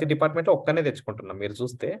నేను ప్రతి డిపార్ట్మెంట్లో ఒక్కనే తెచ్చుకుంటున్నా. మీరు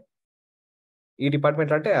చూస్తే ఈ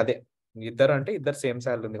డిపార్ట్మెంట్లో అంటే అదే ఇద్దరు సేమ్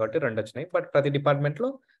శాలరీ ఉంది కాబట్టి 2 వచ్చినాయి. బట్ ప్రతి డిపార్ట్మెంట్లో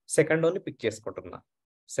సెకండ్ ఓన్లీ పిక్ చేసుకుంటున్నా.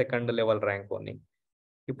 సెకండ్ లెవెల్ ర్యాంక్ అని.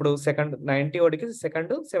 ఇప్పుడు సెకండ్ 90 వాడికి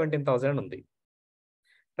సెకండ్ 17,000 ఉంది,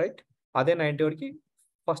 రైట్? అదే 90 వాడికి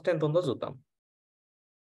ఫస్ట్ ఎంత ఉందో చూద్దాం.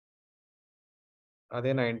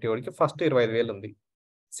 అదే 90 వాడికి ఫస్ట్ 25,000 ఉంది,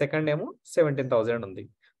 సెకండ్ ఏమో 17,000 ఉంది.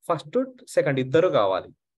 ఫస్ట్ సెకండ్ ఇద్దరు కావాలి.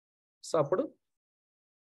 సో అప్పుడు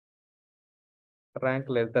rank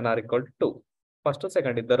less than are equal to 2. First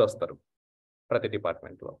second ఇద్దరు వస్తారు ప్రతి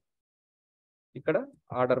డిపార్ట్మెంట్లో. ఇక్కడ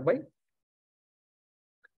order by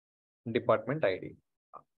department ID.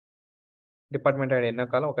 Department ID ఎన్నో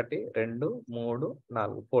కాలం? 1 2 3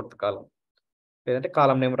 4, 4th కాలం. లేదంటే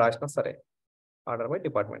కాలం నేమ్ రాసినా సరే, ఆర్డర్ బై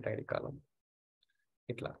డిపార్ట్మెంట్ ఐడి కాలం.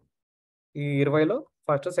 ఇట్లా ఈ 20లో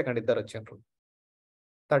ఫస్ట్ సెకండ్ ఇద్దరు వచ్చిండ్రు,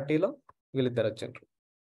 30లో వీళ్ళిద్దరు వచ్చిండ్రు,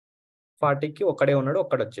 40కి ఒక్కడే ఉన్నాడు,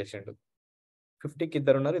 ఒక్కడు వచ్చేసిండు, 50కి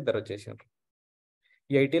ఇద్దరు ఉన్నారు, ఇద్దరు వచ్చేసిండ్రు,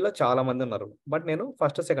 80లో చాలా మంది ఉన్నారు. బట్ నేను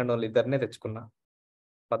ఫస్ట్ సెకండ్ వాళ్ళు ఇద్దరినే తెచ్చుకున్నా.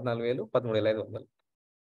 14,000, 13,500.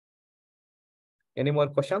 Any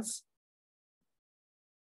more questions?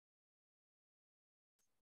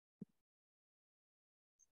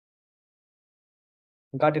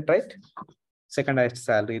 Got it right? Second highest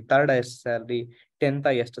salary, third highest salary, 10th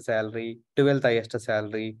highest salary, 12th highest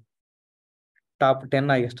salary, top 10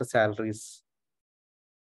 highest salaries,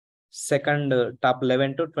 second top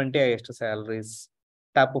 11 to 20 highest salaries,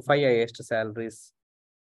 top 5 highest salaries,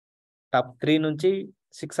 top 3 నుంచి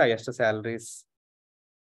 6 highest salaries,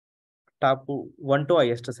 top 1 to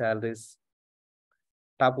highest salaries,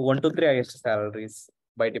 top 1 to 3 highest salaries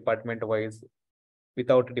by department wise,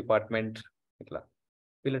 without department. ఇట్లా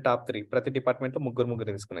వీళ్ళు top 3. ప్రతి department లో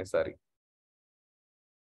ముగ్గురు తీసుకున్నాయి సారి.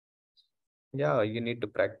 You need to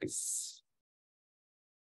practice.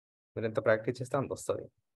 మీరు ఎంత practice చేస్తే అంత వస్తుంది.